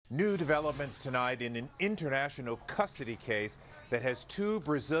New developments tonight in an international custody case that has two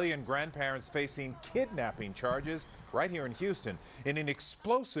Brazilian grandparents facing kidnapping charges right here in Houston. In an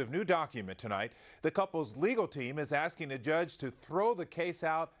explosive new document tonight, the couple's legal team is asking a judge to throw the case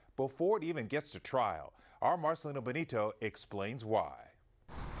out before it even gets to trial. Our Marcelino Benito explains why.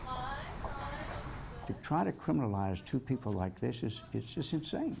 To try to criminalize two people like this it's just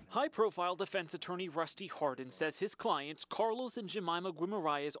insane. High-profile defense attorney Rusty Hardin says his clients, Carlos and Jemima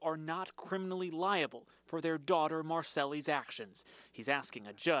Guimaraes, are not criminally liable for their daughter Marceli's actions. He's asking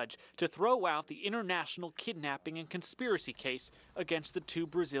a judge to throw out the International Kidnapping and Conspiracy case against the two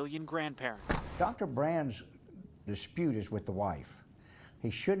Brazilian grandparents. Dr. Brand's dispute is with the wife.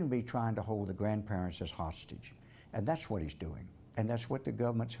 He shouldn't be trying to hold the grandparents as hostage. And that's what he's doing. And that's what the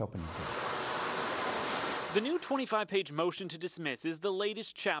government's helping him do. The new 25-page motion to dismiss is the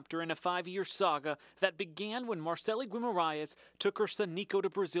latest chapter in a 5-year saga that began when Marceli Guimaraes took her son Nico to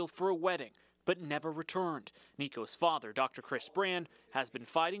Brazil for a wedding, but never returned. Nico's father, Dr. Chris Brand, has been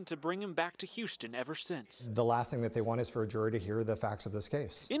fighting to bring him back to Houston ever since. The last thing that they want is for a jury to hear the facts of this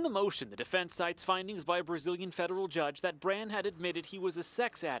case. In the motion, the defense cites findings by a Brazilian federal judge that Brand had admitted he was a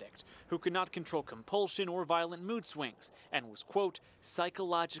sex addict who could not control compulsion or violent mood swings and was, quote,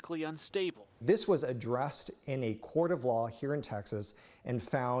 psychologically unstable. This was addressed in a court of law here in Texas and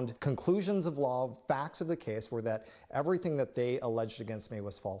found conclusions of law, facts of the case were that everything that they alleged against me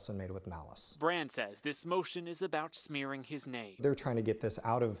was false and made with malice. Brand says this motion is about smearing his name. They're trying to get this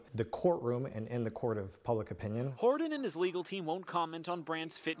out of the courtroom and in the court of public opinion. Hardin and his legal team won't comment on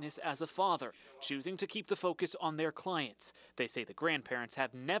Brand's fitness as a father, choosing to keep the focus on their clients. They say the grandparents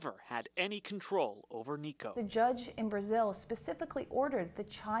have never had any control over Nico. The judge in Brazil specifically ordered the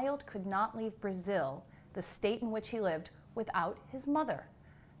child could not leave Brazil, the state in which he lived, without his mother.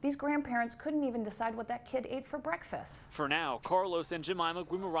 These grandparents couldn't even decide what that kid ate for breakfast. For now, Carlos and Jemima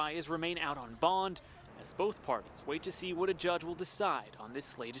Guimaraes remain out on bond as both parties wait to see what a judge will decide on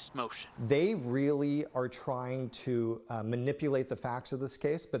this latest motion. They really are trying to manipulate the facts of this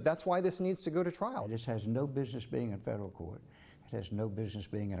case, but that's why this needs to go to trial. This has no business being in federal court. It has no business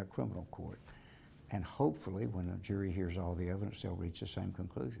being in a criminal court. And hopefully, when the jury hears all the evidence, they'll reach the same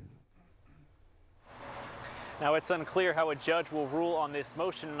conclusion. Now, it's unclear how a judge will rule on this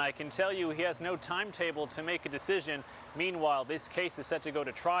motion, and I can tell you he has no timetable to make a decision. Meanwhile, this case is set to go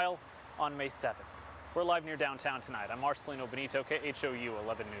to trial on May 7th. We're live near downtown tonight. I'm Marcelino Benito, KHOU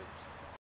 11 News.